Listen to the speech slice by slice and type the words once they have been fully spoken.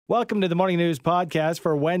Welcome to the Morning News Podcast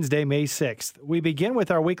for Wednesday, May 6th. We begin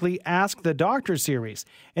with our weekly Ask the Doctor series.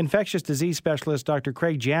 Infectious disease specialist Dr.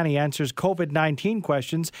 Craig Jani answers COVID-19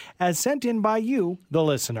 questions as sent in by you, the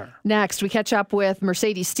listener. Next, we catch up with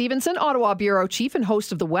Mercedes Stephenson, Ottawa Bureau Chief and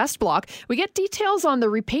host of the West Block. We get details on the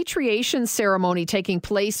repatriation ceremony taking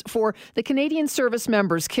place for the Canadian service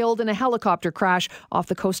members killed in a helicopter crash off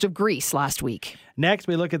the coast of Greece last week. Next,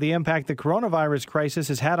 we look at the impact the coronavirus crisis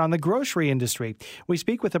has had on the grocery industry. We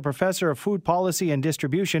speak with a professor of food policy and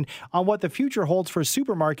distribution on what the future holds for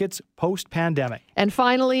supermarkets post-pandemic. And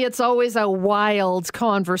finally, it's always a wild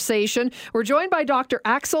conversation. We're joined by Dr.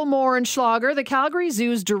 Axel Mohrenschlager, the Calgary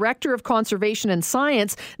Zoo's Director of Conservation and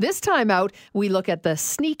Science. This time out, we look at the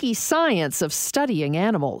sneaky science of studying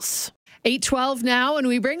animals. 8:12 now, and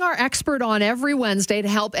we bring our expert on every Wednesday to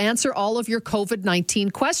help answer all of your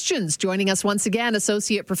COVID-19 questions. Joining us once again,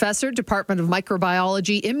 Associate Professor, Department of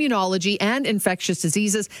Microbiology, Immunology and Infectious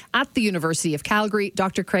Diseases at the University of Calgary,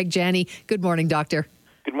 Dr. Craig Jani. Good morning, Doctor.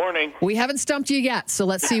 Good morning. We haven't stumped you yet, so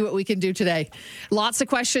let's see what we can do today. Lots of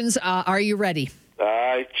questions. Are you ready?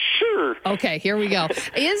 Sure. Okay, here we go.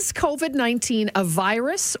 Is COVID-19 a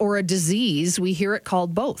virus or a disease? We hear it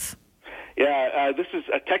called both. Yeah, this is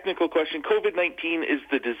a technical question. COVID-19 is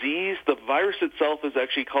the disease. The virus itself is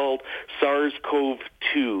actually called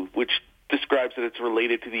SARS-CoV-2, which describes that it's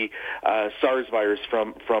related to the SARS virus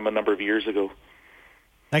from a number of years ago.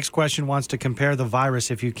 Next question wants to compare the virus,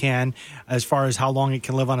 if you can, as far as how long it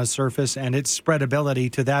can live on a surface and its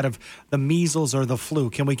spreadability to that of the measles or the flu.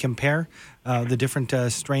 Can we compare the different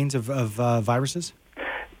strains of viruses?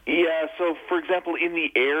 Yeah, so for example, in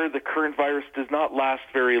the air, the current virus does not last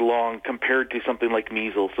very long compared to something like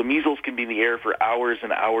measles. So measles can be in the air for hours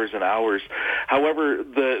and hours and hours. However,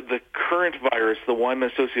 the current virus, the one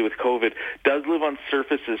associated with COVID, does live on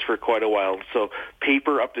surfaces for quite a while. So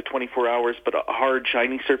paper up to 24 hours, but hard,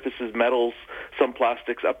 shiny surfaces, metals, some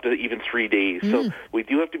plastics up to even 3 days. So we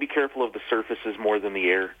do have to be careful of the surfaces more than the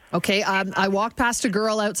air. Okay, I walked past a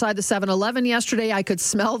girl outside the 7-Eleven yesterday. I could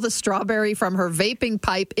smell the strawberry from her vaping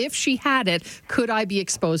pipe. If she had it, could I be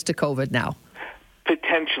exposed to COVID now?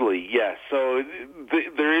 Potentially, yes. So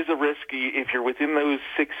there is a risk if you're within those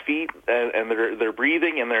 6 feet and they're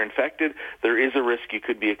breathing and they're infected. There is a risk you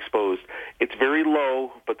could be exposed. It's very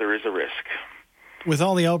low, but there is a risk. With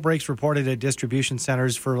all the outbreaks reported at distribution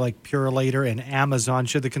centers for like Purolator and Amazon,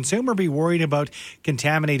 should the consumer be worried about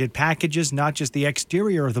contaminated packages, not just the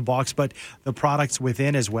exterior of the box, but the products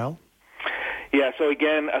within as well? Yeah, so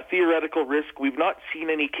again, a theoretical risk. We've not seen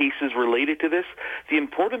any cases related to this. The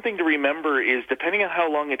important thing to remember is depending on how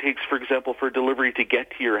long it takes, for example, for delivery to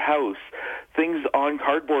get to your house, things on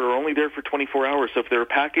cardboard are only there for 24 hours. So if they were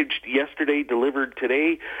packaged yesterday, delivered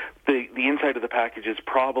today, the inside of the package is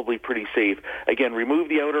probably pretty safe. Again, remove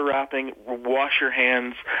the outer wrapping, wash your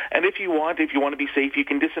hands, and if you want to be safe, you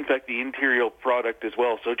can disinfect the interior product as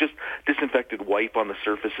well. So just disinfected wipe on the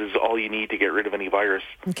surface is all you need to get rid of any virus.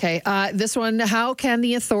 Okay, this one, how can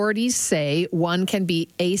the authorities say one can be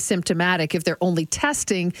asymptomatic if they're only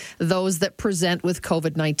testing those that present with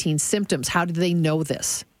COVID-19 symptoms? How do they know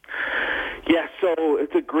this? Yeah, so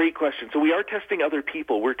it's a great question. So we are testing other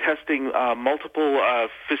people. We're testing multiple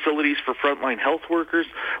facilities for frontline health workers.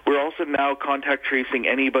 We're also now contact tracing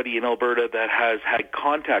anybody in Alberta that has had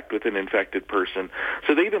contact with an infected person.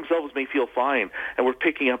 So they themselves may feel fine, and we're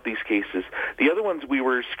picking up these cases. The other ones we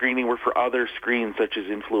were screening were for other screens, such as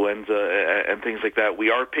influenza and things like that. We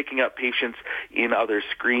are picking up patients in other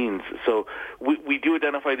screens. So we do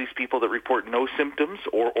identify these people that report no symptoms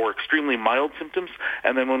or extremely mild symptoms,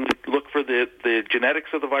 and then when we look for the genetics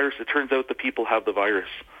of the virus, it turns out the people have the virus.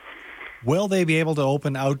 Will they be able to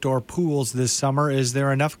open outdoor pools this summer? Is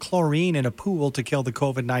there enough chlorine in a pool to kill the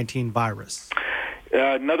COVID-19 virus?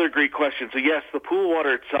 Another great question. So yes, the pool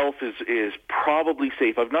water itself is probably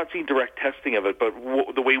safe. I've not seen direct testing of it, but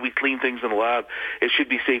the way we clean things in the lab, it should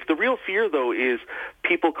be safe. The real fear, though, is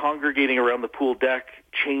people congregating around the pool deck,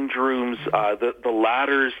 change rooms, the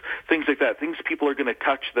ladders, things like that, things people are going to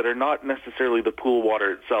touch that are not necessarily the pool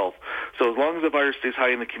water itself. So as long as the virus stays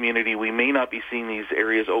high in the community, we may not be seeing these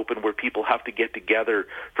areas open where people have to get together,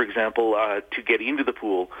 for example, to get into the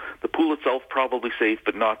pool. The pool itself probably safe,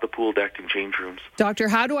 but not the pool deck and change rooms. Doctor,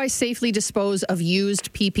 how do I safely dispose of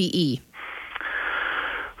used PPE?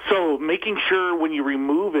 So making sure when you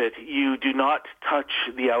remove it, you do not touch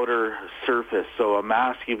the outer surface. So a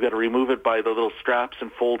mask, you've got to remove it by the little straps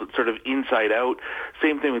and fold it sort of inside out.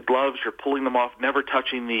 Same thing with gloves. You're pulling them off, never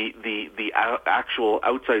touching the actual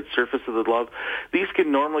outside surface of the glove. These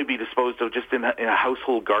can normally be disposed of just in a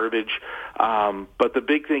household garbage. But the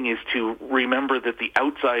big thing is to remember that the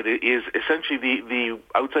outside is essentially the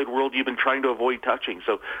outside world you've been trying to avoid touching.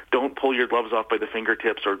 So don't pull your gloves off by the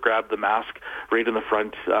fingertips or grab the mask right in the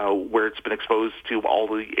front where it's been exposed to all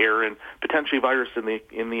the air and potentially virus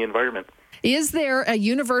in the environment. Is there a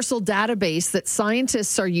universal database that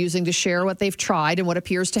scientists are using to share what they've tried and what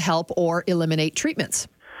appears to help or eliminate treatments?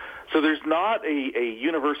 So there's not a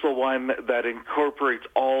universal one that incorporates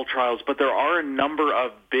all trials, but there are a number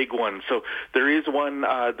of big ones. So there is one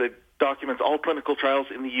that documents all clinical trials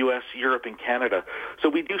in the U.S., Europe, and Canada. So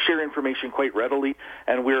we do share information quite readily,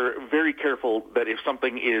 and we're very careful that if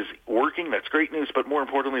something is working, that's great news, but more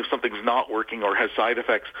importantly, if something's not working or has side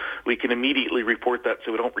effects, we can immediately report that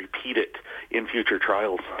so we don't repeat it in future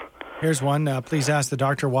trials. Here's one. Please ask the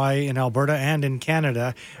doctor why in Alberta and in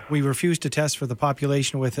Canada we refuse to test for the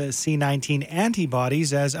population with C19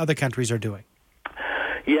 antibodies as other countries are doing.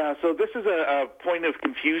 Yeah, so this is a point of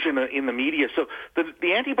confusion in the media. So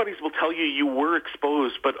the antibodies will tell you were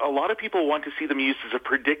exposed, but a lot of people want to see them used as a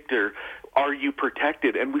predictor. Are you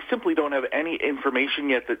protected? And we simply don't have any information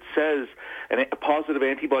yet that says a positive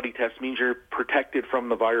antibody test means you're protected from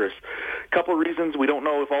the virus. A couple of reasons. We don't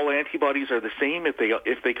know if all antibodies are the same, if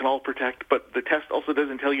they can all protect, but the test also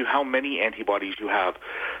doesn't tell you how many antibodies you have.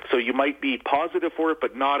 So you might be positive for it,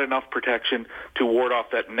 but not enough protection to ward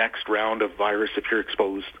off that next round of virus if you're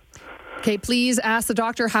exposed. Okay, please ask the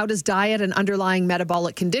doctor, how does diet and underlying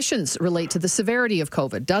metabolic conditions relate to the severity of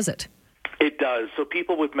COVID? Does it? It does. So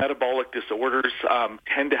people with metabolic disorders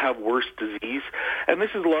tend to have worse disease, and this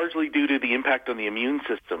is largely due to the impact on the immune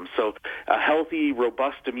system. So a healthy,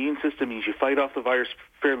 robust immune system means you fight off the virus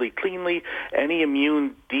fairly cleanly. Any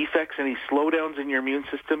immune defects, any slowdowns in your immune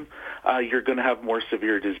system, you're going to have more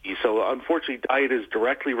severe disease. So unfortunately, diet is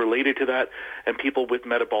directly related to that, and people with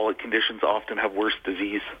metabolic conditions often have worse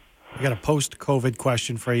disease. I got a post-COVID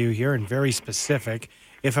question for you here, and very specific.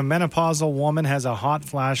 If a menopausal woman has a hot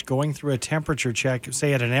flash going through a temperature check,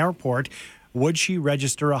 say at an airport, would she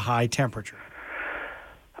register a high temperature?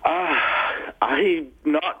 I'm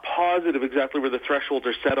not positive exactly where the thresholds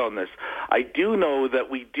are set on this. I do know that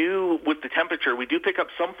we do, with the temperature, we do pick up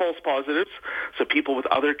some false positives, so people with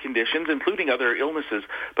other conditions, including other illnesses,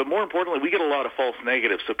 but more importantly, we get a lot of false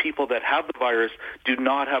negatives, so people that have the virus do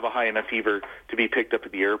not have a high enough fever to be picked up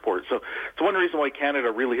at the airport. So it's one reason why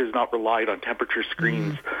Canada really has not relied on temperature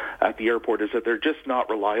screens at the airport, is that they're just not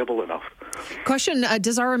reliable enough. Question,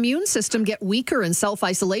 does our immune system get weaker in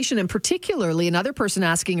self-isolation? And particularly, another person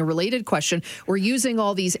asking a related question, we're using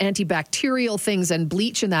all these antibacterial things and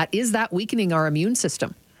bleach and that. Is that weakening our immune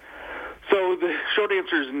system? So the short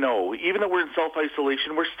answer is no. Even though we're in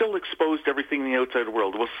self-isolation, we're still exposed to everything in the outside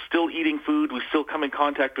world. We're still eating food. We still come in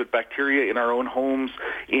contact with bacteria in our own homes,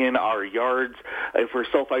 in our yards. If we're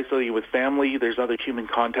self-isolating with family, there's other human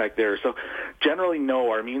contact there. So generally,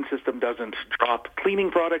 no, our immune system doesn't drop. Cleaning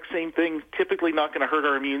products, same thing. Typically not going to hurt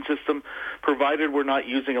our immune system, provided we're not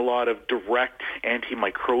using a lot of direct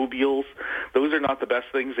antimicrobials. Those are not the best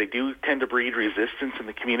things. They do tend to breed resistance in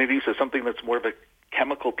the community, so something that's more of a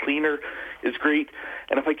chemical cleaner is great.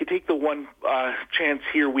 And if I could take the one chance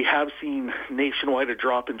here, we have seen nationwide a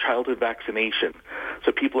drop in childhood vaccination.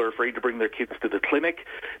 So people are afraid to bring their kids to the clinic.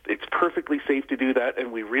 It's perfectly safe to do that,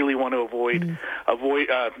 and we really want to avoid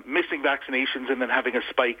missing vaccinations and then having a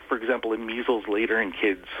spike, for example, in measles later in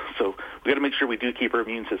kids. So we've got to make sure we do keep our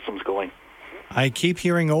immune systems going. I keep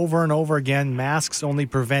hearing over and over again, masks only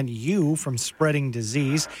prevent you from spreading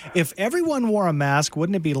disease. If everyone wore a mask,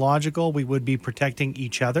 wouldn't it be logical we would be protecting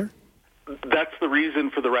each other? That's the reason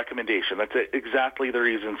for the recommendation. That's exactly the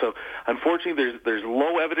reason. So unfortunately, there's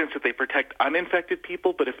low evidence that they protect uninfected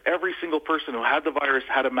people, but if every single person who had the virus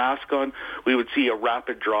had a mask on, we would see a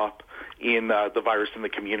rapid drop in the virus in the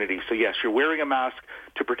community. So yes, you're wearing a mask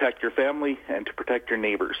to protect your family and to protect your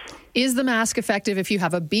neighbors. Is the mask effective if you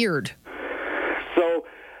have a beard? So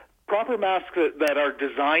proper masks that are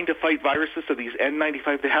designed to fight viruses, so these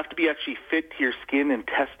N95, they have to be actually fit to your skin and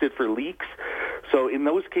tested for leaks. So in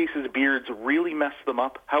those cases, beards really mess them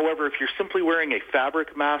up. However, if you're simply wearing a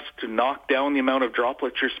fabric mask to knock down the amount of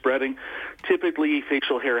droplets you're spreading, typically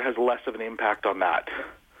facial hair has less of an impact on that.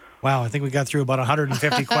 Wow, I think we got through about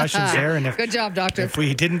 150 questions there. And Good job, Doctor. If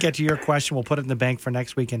we didn't get to your question, we'll put it in the bank for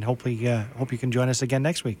next week, and hopefully hope you can join us again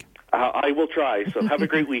next week. I will try. So have a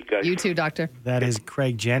great week, guys. You too, Doctor. That is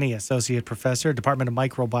Craig Jenny, Associate Professor, Department of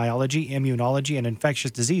Microbiology, Immunology, and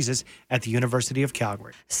Infectious Diseases at the University of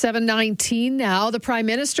Calgary. 7:19 now. The Prime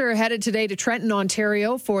Minister headed today to Trenton,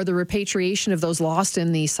 Ontario for the repatriation of those lost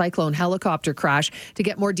in the Cyclone helicopter crash. To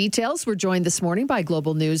get more details, we're joined this morning by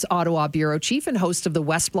Global News Ottawa Bureau Chief and host of the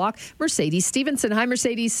West Block, Mercedes Stephenson. Hi,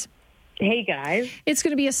 Mercedes. Hey, guys. It's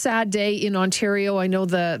going to be a sad day in Ontario. I know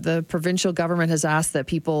the provincial government has asked that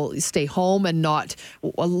people stay home and not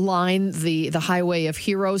line the Highway of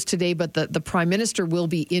Heroes today, but the Prime Minister will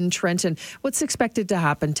be in Trenton. What's expected to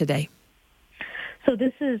happen today? So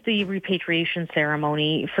this is the repatriation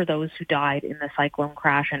ceremony for those who died in the cyclone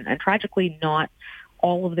crash, and tragically not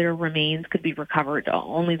all of their remains could be recovered.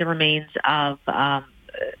 Only the remains of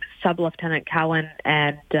Sub-Lieutenant Cohen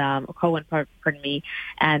and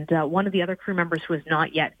one of the other crew members who has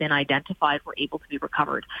not yet been identified were able to be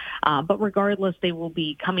recovered. But regardless, they will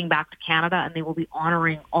be coming back to Canada and they will be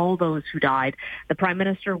honoring all those who died. The Prime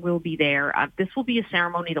Minister will be there. This will be a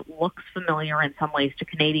ceremony that looks familiar in some ways to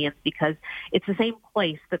Canadians because it's the same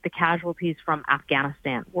place that the casualties from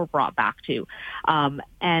Afghanistan were brought back to.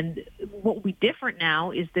 And what will be different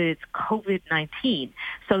now is that it's COVID-19.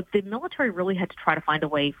 So the military really had to try to find a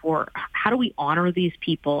way for how do we honor these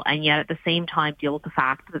people and yet at the same time deal with the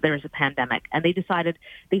fact that there's a pandemic. And they decided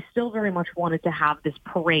they still very much wanted to have this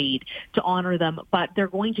parade to honor them, but they're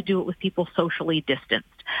going to do it with people socially distanced.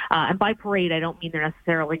 And by parade, I don't mean they're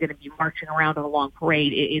necessarily going to be marching around in a long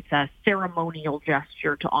parade. It's a ceremonial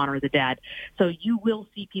gesture to honor the dead. So you will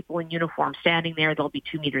see people in uniform standing there. They'll be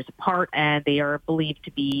 2 meters apart, and they are believed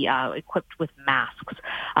to be equipped with masks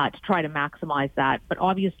to try to maximize that. But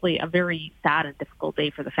obviously a very sad and difficult day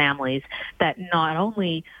for the families that not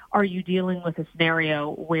only are you dealing with a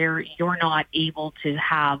scenario where you're not able to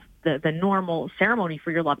have the normal ceremony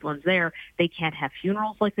for your loved ones there. They can't have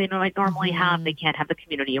funerals like they might normally have. They can't have the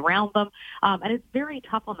community around them. And it's very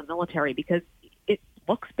tough on the military because it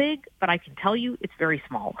looks big, but I can tell you it's very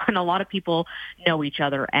small. And a lot of people know each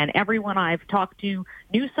other. And everyone I've talked to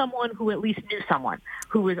knew someone who at least knew someone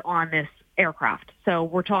who was on this aircraft. So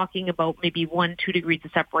we're talking about maybe 1-2 degrees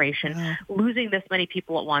of separation. Losing this many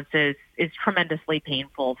people at once is tremendously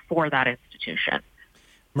painful for that institution.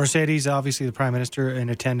 Mercedes, obviously the Prime Minister in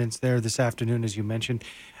attendance there this afternoon, as you mentioned.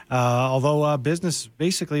 Although business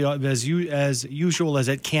basically as usual as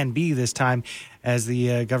it can be this time, as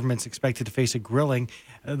the government's expected to face a grilling.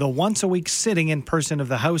 The once-a-week sitting in person of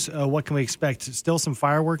the House, what can we expect? Still some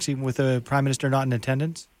fireworks, even with the Prime Minister not in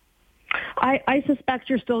attendance? I suspect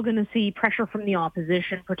you're still going to see pressure from the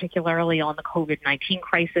opposition, particularly on the COVID-19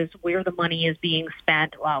 crisis, where the money is being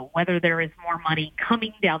spent, whether there is more money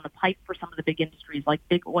coming down the pipe for some of the big industries like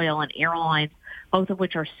big oil and airlines, both of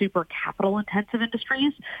which are super capital-intensive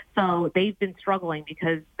industries. So they've been struggling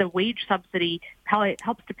because the wage subsidy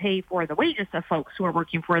helps to pay for the wages of folks who are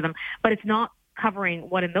working for them, but it's not covering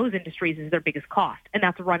what in those industries is their biggest cost, and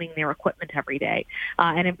that's running their equipment every day.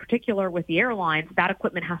 And in particular with the airlines, that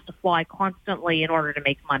equipment has to fly constantly in order to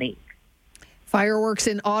make money. Fireworks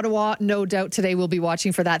in Ottawa, no doubt today we'll be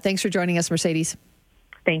watching for that. Thanks for joining us, Mercedes.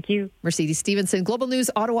 Thank you. Mercedes Stephenson, Global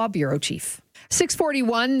News Ottawa Bureau Chief.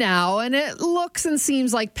 6:41 now, and it looks and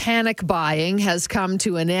seems like panic buying has come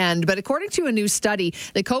to an end. But according to a new study,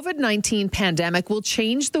 the COVID-19 pandemic will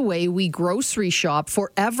change the way we grocery shop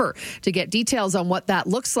forever. To get details on what that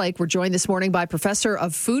looks like, we're joined this morning by Professor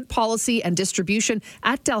of Food Policy and Distribution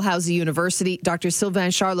at Dalhousie University, Dr.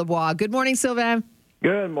 Sylvain Charlebois. Good morning, Sylvain.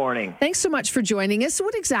 Good morning. Thanks so much for joining us.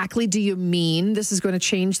 What exactly do you mean this is going to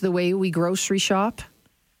change the way we grocery shop?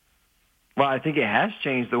 Well, I think it has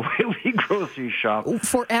changed the way we grocery shop.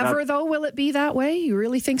 Forever, though, will it be that way? You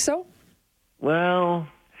really think so? Well,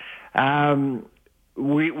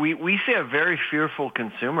 we see a very fearful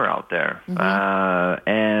consumer out there. Mm-hmm.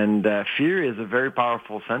 And fear is a very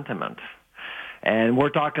powerful sentiment. And we're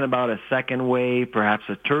talking about a second wave, perhaps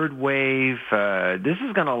a third wave. This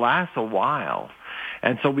is going to last a while.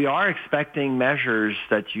 And so we are expecting measures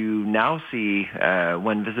that you now see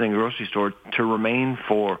when visiting a grocery store to remain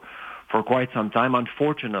for quite some time,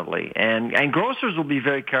 unfortunately. And grocers will be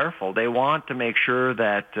very careful. They want to make sure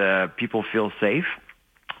that people feel safe.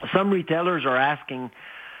 Some retailers are asking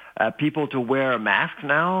people to wear a mask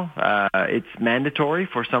now. It's mandatory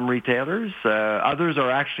for some retailers. Others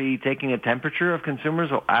are actually taking a temperature of consumers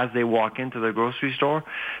as they walk into the grocery store.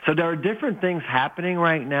 So there are different things happening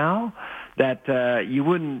right now that you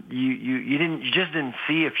just didn't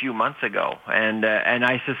see a few months ago, and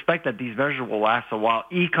I suspect that these measures will last a while.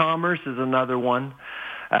 E-commerce is another one.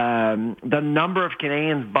 The number of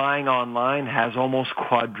Canadians buying online has almost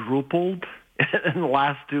quadrupled in the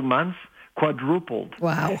last 2 months quadrupled.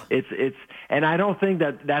 Wow. And I don't think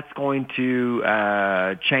that that's going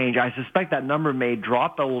to change. I suspect that number may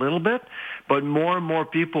drop a little bit, but more and more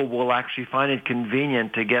people will actually find it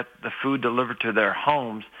convenient to get the food delivered to their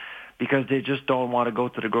homes because they just don't want to go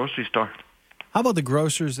to the grocery store. How about the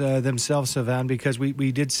grocers themselves, Sylvain? Because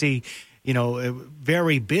we did see,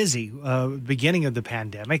 very busy beginning of the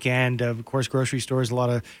pandemic, and of course, grocery stores, a lot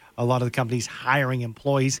of the companies hiring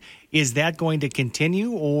employees. Is that going to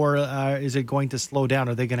continue, or is it going to slow down?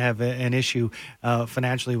 Are they going to have an issue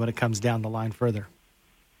financially when it comes down the line further?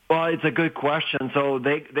 Well, it's a good question. So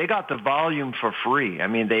they got the volume for free. I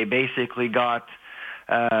mean, they basically got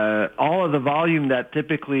all of the volume that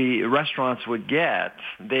typically restaurants would get,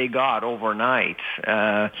 they got overnight.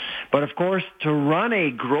 But of course, to run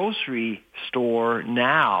a grocery store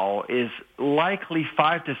now is likely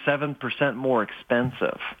 5 to 7% more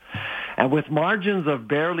expensive. And with margins of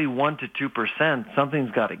barely 1 to 2%,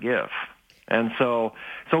 something's got to give. And so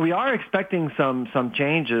we are expecting some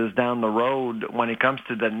changes down the road when it comes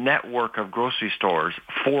to the network of grocery stores.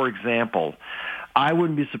 For example, I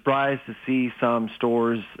wouldn't be surprised to see some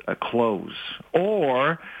stores close.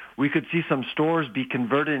 Or we could see some stores be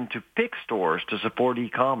converted into pick stores to support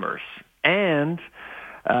e-commerce. And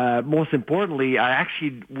most importantly, I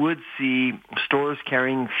actually would see stores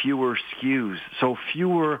carrying fewer SKUs, so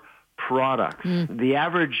fewer products. The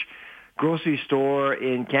average grocery store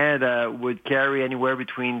in Canada would carry anywhere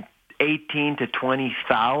between 18 to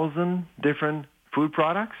 20,000 different food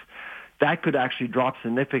products. That could actually drop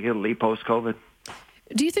significantly post-COVID.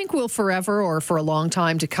 Do you think we'll forever or for a long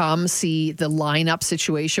time to come see the lineup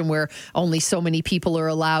situation where only so many people are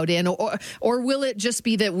allowed in? Or will it just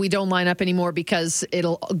be that we don't line up anymore because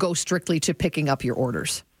it'll go strictly to picking up your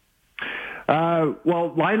orders?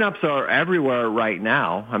 Well, lineups are everywhere right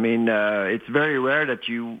now. I mean, it's very rare that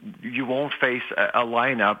you won't face a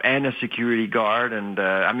lineup and a security guard. And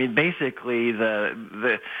I mean, basically,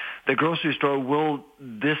 the grocery store will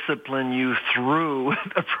discipline you through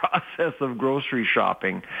the process of grocery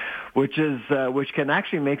shopping, which can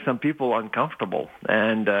actually make some people uncomfortable.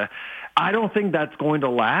 And I don't think that's going to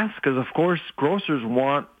last because, of course, grocers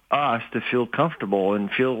want us to feel comfortable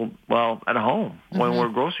and feel, well, at home when we're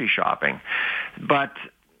grocery shopping. But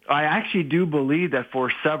I actually do believe that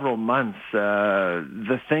for several months,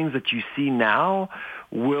 the things that you see now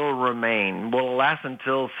will remain. Will it last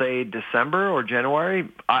until, say, December or January?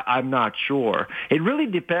 I'm not sure. It really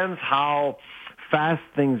depends how fast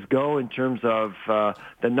things go in terms of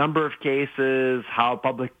the number of cases, how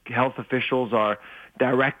public health officials are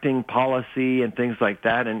directing policy and things like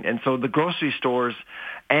that. And so the grocery stores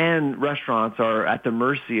and restaurants are at the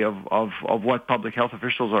mercy of what public health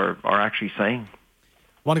officials are actually saying.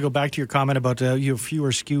 I want to go back to your comment about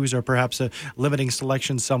fewer SKUs or perhaps limiting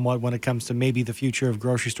selection somewhat when it comes to maybe the future of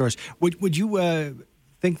grocery stores. Would you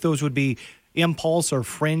think those would be impulse or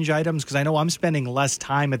fringe items? Because I know I'm spending less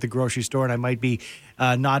time at the grocery store and I might be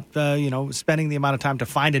not spending the amount of time to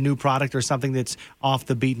find a new product or something that's off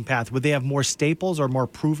the beaten path. Would they have more staples or more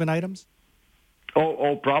proven items?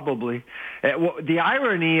 Oh, probably. Well, the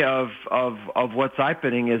irony of what's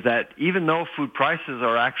happening is that even though food prices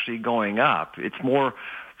are actually going up,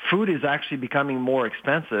 food is actually becoming more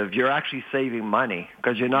expensive. You're actually saving money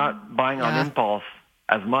because you're not buying on impulse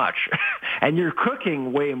as much. And you're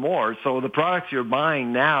cooking way more. So the products you're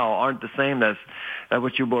buying now aren't the same as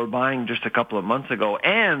what you were buying just a couple of months ago.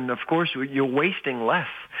 And, of course, you're wasting less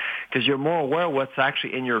because you're more aware of what's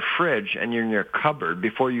actually in your fridge and in your cupboard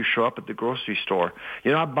before you show up at the grocery store.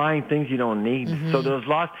 You're not buying things you don't need. So there's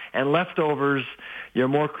lots. And leftovers, you're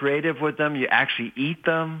more creative with them. You actually eat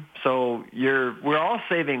them. So we're all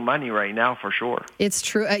saving money right now for sure. It's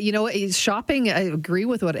true. Shopping, I agree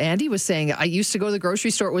with what Andy was saying. I used to go to the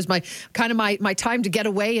grocery store. It was my time to get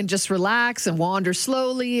away and just relax and wander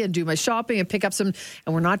slowly and do my shopping and pick up some.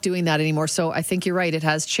 And we're not doing that anymore. So I think you're right. It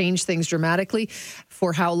has changed things dramatically.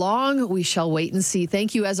 For how long? We shall wait and see.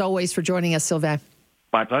 Thank you, as always, for joining us, Sylvain.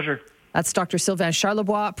 My pleasure. That's Dr. Sylvain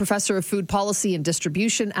Charlebois, Professor of Food Policy and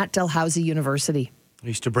Distribution at Dalhousie University. I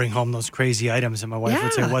used to bring home those crazy items, and my wife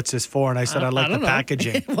would say, "What's this for?" And I said, "I like the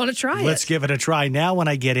packaging." Want to try it? Let's give it a try. Now when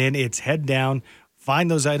I get in, it's head down, find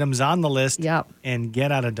those items on the list, and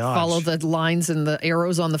get out of Dodge. Follow the lines and the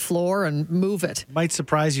arrows on the floor and move it. Might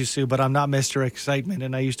surprise you, Sue, but I'm not Mr. Excitement,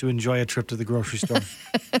 and I used to enjoy a trip to the grocery store.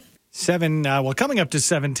 Coming up to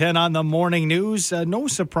 7:10 on the morning news. No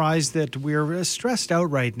surprise that we're stressed out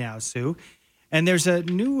right now, Sue. And there's a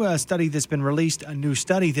new study that's been released, a new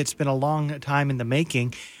study that's been a long time in the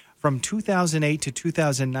making. From 2008 to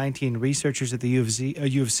 2019, researchers at the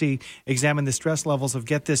U of C examined the stress levels of,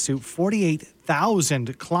 get this, Sue,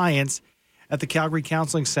 48,000 clients. at the Calgary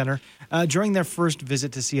Counseling Center during their first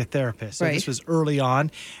visit to see a therapist. So this was early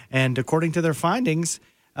on, and according to their findings,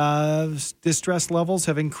 distress levels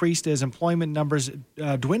have increased as employment numbers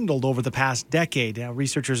dwindled over the past decade. Now,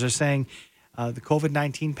 researchers are saying the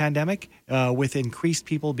COVID-19 pandemic, with increased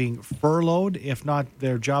people being furloughed, if not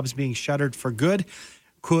their jobs being shuttered for good,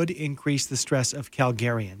 could increase the stress of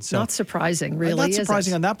Calgarians. So, not surprising, really. Not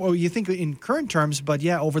surprising on that. Well, you think in current terms, but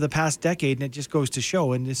yeah, over the past decade, and it just goes to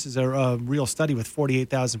show, and this is a real study with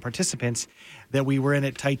 48,000 participants, that we were in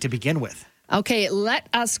it tight to begin with. Okay, let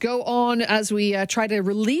us go on as we try to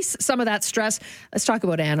release some of that stress. Let's talk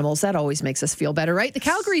about animals. That always makes us feel better, right? The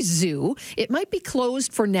Calgary Zoo, it might be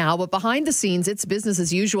closed for now, but behind the scenes, it's business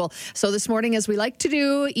as usual. So this morning, as we like to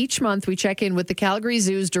do each month, we check in with the Calgary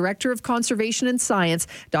Zoo's Director of Conservation and Science,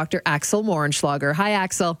 Dr. Axel Mohrenschlager. Hi,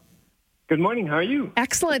 Axel. Good morning. How are you?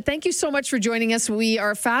 Excellent. Thank you so much for joining us. We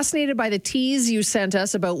are fascinated by the tease you sent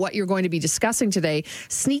us about what you're going to be discussing today.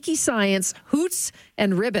 Sneaky science, hoots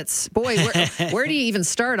and ribbits. Boy, where do you even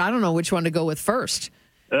start? I don't know which one to go with first.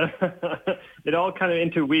 It all kind of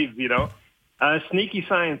interweaves, you know. Sneaky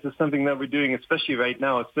science is something that we're doing, especially right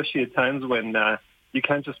now, especially at times when you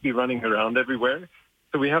can't just be running around everywhere.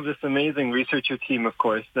 So we have this amazing researcher team, of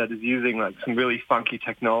course, that is using like some really funky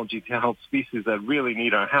technology to help species that really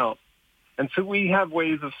need our help. And so we have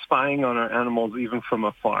ways of spying on our animals even from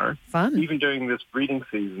afar, Fun. Even during this breeding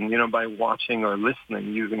season, you know, by watching or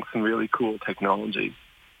listening using some really cool technology.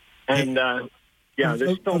 And, I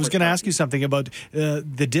was going to ask you something about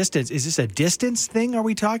the distance. Is this a distance thing are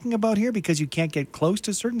we talking about here because you can't get close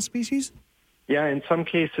to certain species? Yeah, in some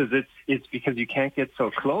cases it's because you can't get so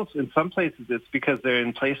close. In some places it's because they're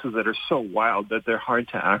in places that are so wild that they're hard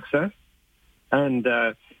to access.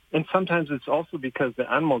 And sometimes it's also because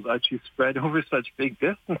the animals actually spread over such big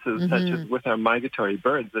distances, such as with our migratory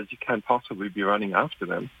birds, that you can't possibly be running after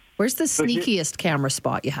them. Where's the sneakiest camera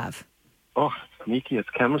spot you have? Oh,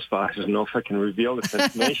 sneakiest camera spot. I don't know if I can reveal this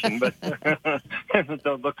information, but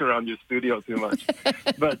don't look around your studio too much.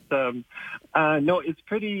 But no, it's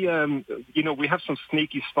pretty, we have some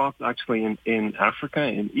sneaky spots actually in Africa,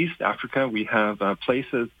 in East Africa. We have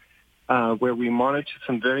places where we monitor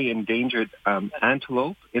some very endangered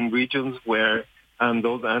antelope in regions where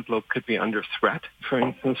those antelope could be under threat, for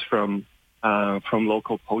instance, from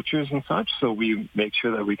local poachers and such. So we make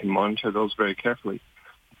sure that we can monitor those very carefully.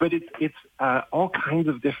 But it's all kinds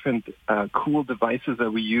of different cool devices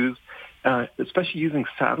that we use, especially using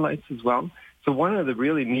satellites as well. So one of the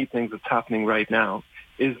really neat things that's happening right now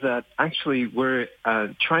is that actually we're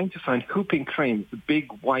trying to find whooping cranes, the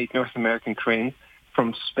big white North American cranes,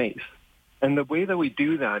 from space. And the way that we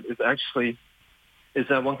do that is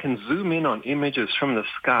that one can zoom in on images from the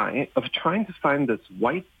sky of trying to find this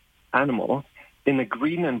white animal in a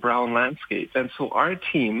green and brown landscape. And so our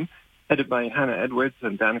team, headed by Hannah Edwards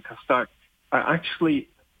and Danica Stark, are actually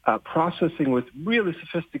processing with really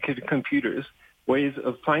sophisticated computers ways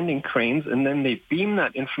of finding cranes, and then they beam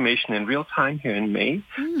that information in real time here in May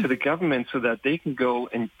to the government so that they can go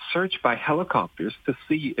and search by helicopters to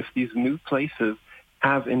see if these new places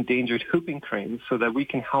have endangered whooping cranes so that we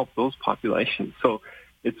can help those populations. So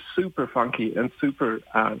it's super funky and super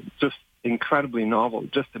just incredibly novel.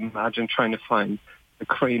 Just imagine trying to find a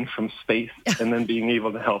crane from space and then being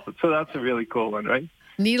able to help it. So that's a really cool one, right?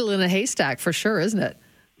 Needle in a haystack for sure, isn't it?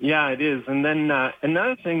 Yeah, it is. And then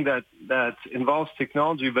another thing that involves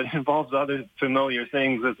technology but involves other familiar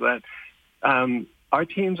things is that our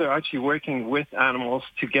teams are actually working with animals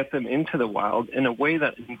to get them into the wild in a way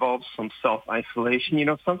that involves some self-isolation. You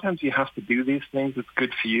know, sometimes you have to do these things. It's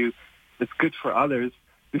good for you. It's good for others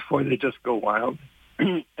before they just go wild.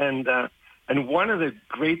 And one of the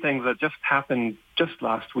great things that just happened just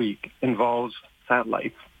last week involves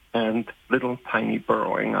satellites and little tiny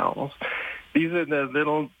burrowing owls. These are the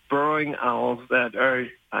little burrowing owls that are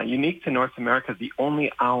unique to North America, the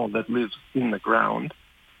only owl that lives in the ground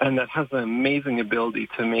and that has an amazing ability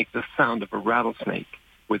to make the sound of a rattlesnake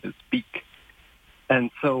with its beak. And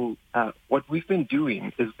so what we've been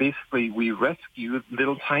doing is basically we rescue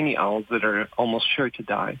little tiny owls that are almost sure to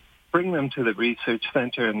die, bring them to the research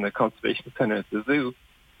center and the conservation center at the zoo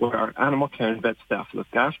where our animal care and vet staff look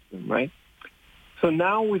after them, right? So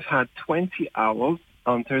now we've had 20 owls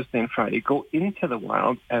on Thursday and Friday go into the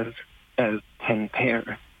wild as 10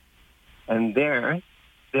 pairs. And they're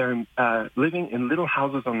living in little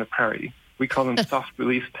houses on the prairie. We call them soft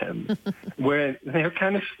release pens, where they're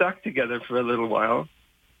kind of stuck together for a little while.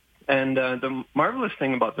 And the marvelous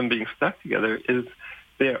thing about them being stuck together is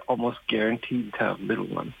they're almost guaranteed to have little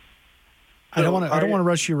ones. I don't want to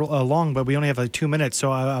rush you along, but we only have 2 minutes,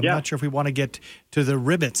 so I'm not sure if we want to get to the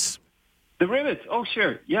ribbits. The ribbits, oh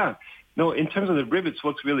sure, yeah. No, in terms of the rivets,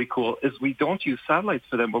 what's really cool is we don't use satellites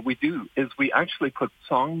for them. What we do is we actually put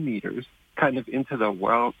song meters kind of into their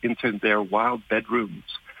wild bedrooms.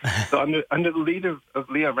 So under the lead of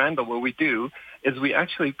Leah Randall, what we do is we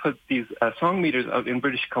actually put these song meters out in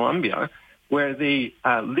British Columbia, where they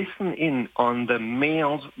listen in on the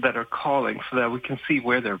males that are calling so that we can see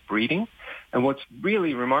where they're breeding. And what's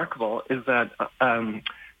really remarkable is that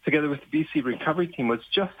together with the BC recovery team, what's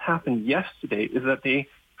just happened yesterday is that they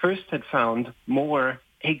first had found more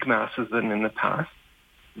egg masses than in the past.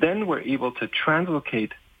 Then we're able to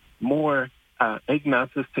translocate more egg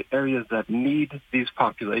masses to areas that need these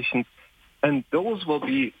populations. And those will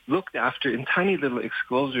be looked after in tiny little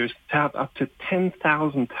exclosures to have up to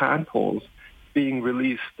 10,000 tadpoles being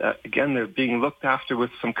released. Again, they're being looked after with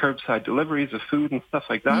some curbside deliveries of food and stuff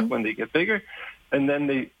like that when they get bigger. And then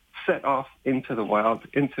they set off into the wild,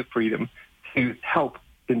 into freedom, to help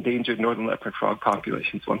endangered northern leopard frog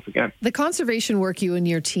populations once again. The conservation work you and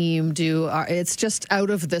your team do, it's just out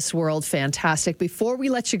of this world fantastic. Before we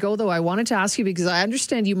let you go, though, I wanted to ask you, because I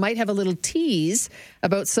understand you might have a little tease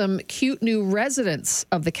about some cute new residents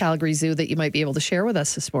of the Calgary Zoo that you might be able to share with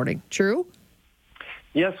us this morning. True?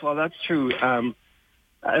 Yes, well, that's true.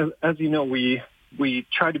 As you know, we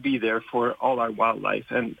try to be there for all our wildlife,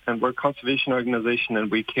 and we're a conservation organization, and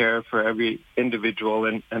we care for every individual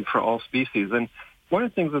and for all species. And one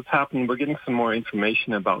of the things that's happening, we're getting some more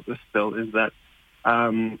information about this, Bill, is that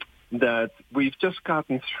that we've just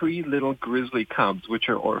gotten 3 little grizzly cubs, which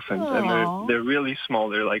are orphans. Aww. And they're really small.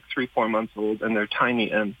 They're like 3-4 months old, and they're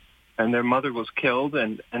tiny. And their mother was killed.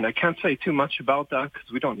 And I can't say too much about that because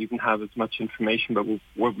we don't even have as much information. But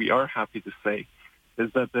what we are happy to say is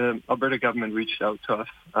that the Alberta government reached out to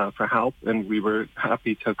us for help, and we were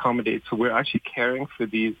happy to accommodate. So we're actually caring for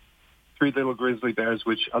these 3 little grizzly bears,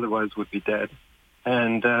 which otherwise would be dead,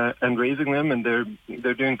 and raising them, and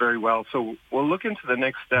they're doing very well. So we'll look into the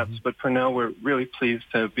next steps, but for now we're really pleased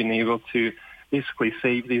to have been able to basically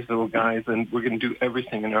save these little guys, and we're going to do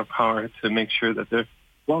everything in our power to make sure that they're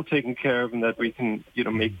well taken care of and that we can,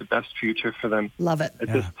 make the best future for them. Love it.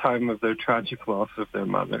 At this time of their tragic loss of their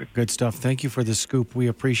mother. Good stuff. Thank you for the scoop. We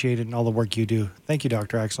appreciate it and all the work you do. Thank you,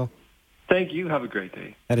 Dr. Axel. Thank you. Have a great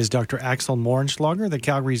day. That is Dr. Axel Mohrenschlager, the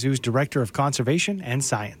Calgary Zoo's Director of Conservation and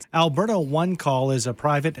Science. Alberta One Call is a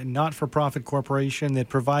private, not-for-profit corporation that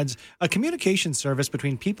provides a communication service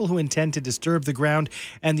between people who intend to disturb the ground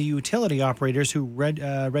and the utility operators who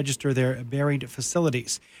register their buried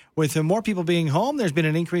facilities. With more people being home, there's been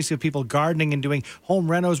an increase of people gardening and doing home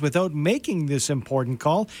renos without making this important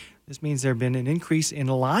call. This means there have been an increase in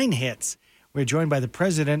line hits. We're joined by the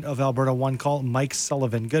president of Alberta One Call, Mike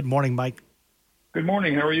Sullivan. Good morning, Mike. Good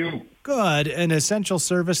morning. How are you? Good. An essential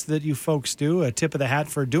service that you folks do, a tip of the hat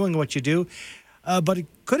for doing what you do. But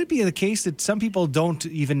could it be the case that some people don't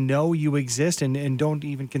even know you exist and don't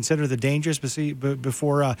even consider the dangers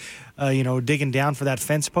before digging down for that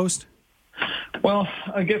fence post? Well,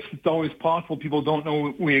 I guess it's always possible people don't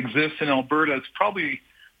know we exist in Alberta. It's probably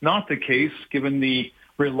not the case given the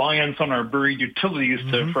reliance on our buried utilities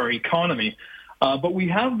for our economy. But we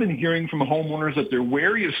have been hearing from homeowners that they're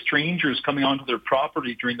wary of strangers coming onto their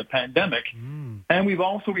property during the pandemic. And we've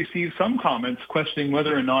also received some comments questioning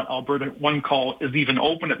whether or not Alberta One Call is even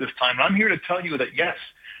open at this time. And I'm here to tell you that, yes,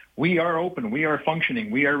 we are open. We are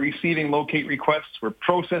functioning. We are receiving locate requests. We're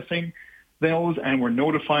processing those, and we're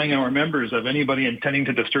notifying our members of anybody intending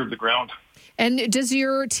to disturb the ground. And does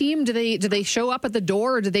your team, do they show up at the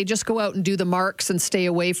door, or do they just go out and do the marks and stay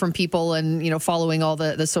away from people and, following all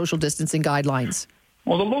the social distancing guidelines?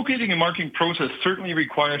 Well, the locating and marking process certainly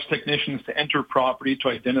requires technicians to enter property to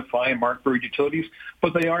identify and mark buried utilities,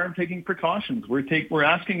 but they are taking precautions. We're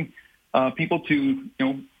asking people to,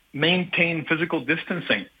 maintain physical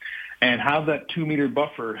distancing and have that 2-meter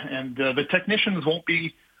buffer. And the technicians won't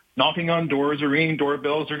be knocking on doors or ringing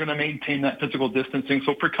doorbells. Are going to maintain that physical distancing.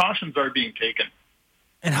 So precautions are being taken.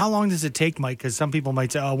 And how long does it take, Mike? Because some people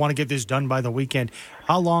might say, I want to get this done by the weekend.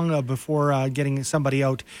 How long before getting somebody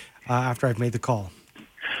out after I've made the call?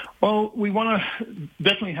 Well, we want to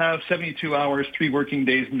definitely have 72 hours, 3 working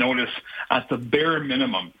days notice at the bare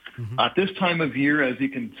minimum. At this time of year, as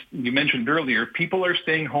you mentioned earlier, people are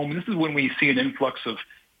staying home. This is when we see an influx of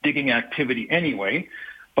digging activity anyway.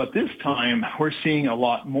 But this time, we're seeing a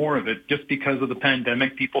lot more of it just because of the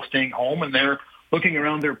pandemic, people staying home, and they're looking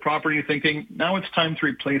around their property thinking, now it's time to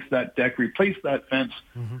replace that deck, replace that fence,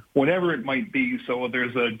 whatever it might be. So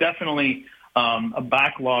there's definitely a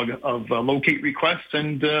backlog of locate requests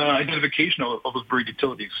and identification of those buried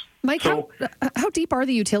utilities. Mike, how deep are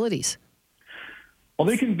the utilities? Well,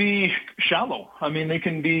 they can be shallow. I mean, they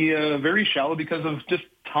can be very shallow because of just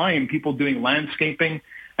time, people doing landscaping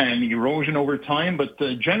and erosion over time. But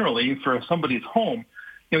generally, for somebody's home,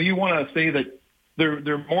 you want to say that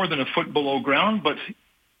they're more than a foot below ground. But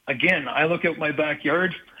again, I look out my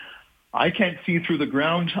backyard. I can't see through the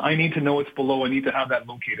ground. I need to know it's below. I need to have that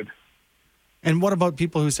located. And what about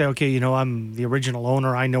people who say, okay, I'm the original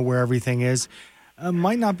owner, I know where everything is?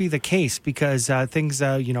 Might not be the case because things,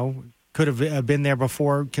 could have been there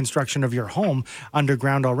before construction of your home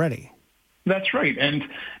underground already. That's right. And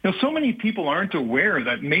so many people aren't aware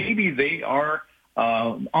that maybe they are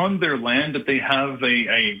on their land, that they have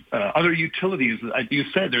other utilities. As you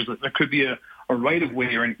said, there could be a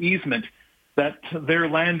right-of-way or an easement that their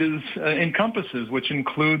land encompasses, which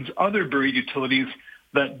includes other buried utilities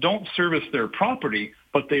that don't service their property,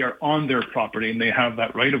 but they are on their property and they have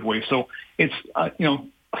that right-of-way. So it's,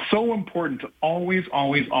 so important to always,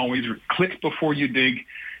 always, always click before you dig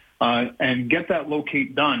and get that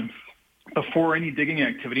locate done before any digging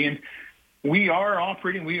activity. And we are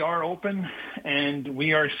operating, we are open, and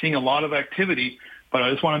we are seeing a lot of activity, but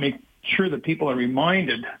I just want to make sure that people are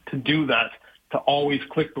reminded to do that, to always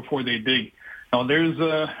click before they dig. Now,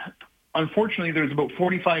 unfortunately, there's about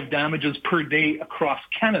 45 damages per day across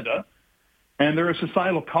Canada, and there are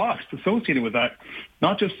societal costs associated with that,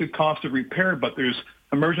 not just the cost of repair, but there's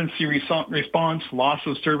emergency response, loss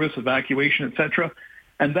of service, evacuation, etc.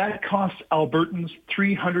 And that costs Albertans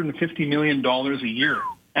 $350 million a year.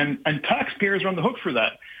 And taxpayers are on the hook for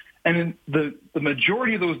that. And the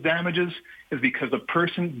majority of those damages is because a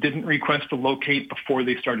person didn't request to locate before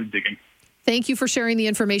they started digging. Thank you for sharing the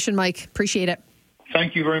information, Mike. Appreciate it.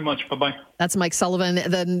 Thank you very much. Bye-bye. That's Mike Sullivan.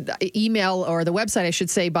 The email, or the website, I should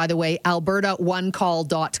say, by the way,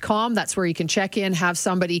 albertaonecall.com. That's where you can check in, have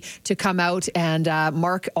somebody to come out and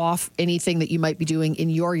mark off anything that you might be doing in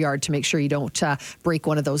your yard to make sure you don't break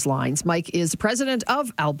one of those lines. Mike is the president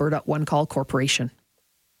of Alberta One Call Corporation.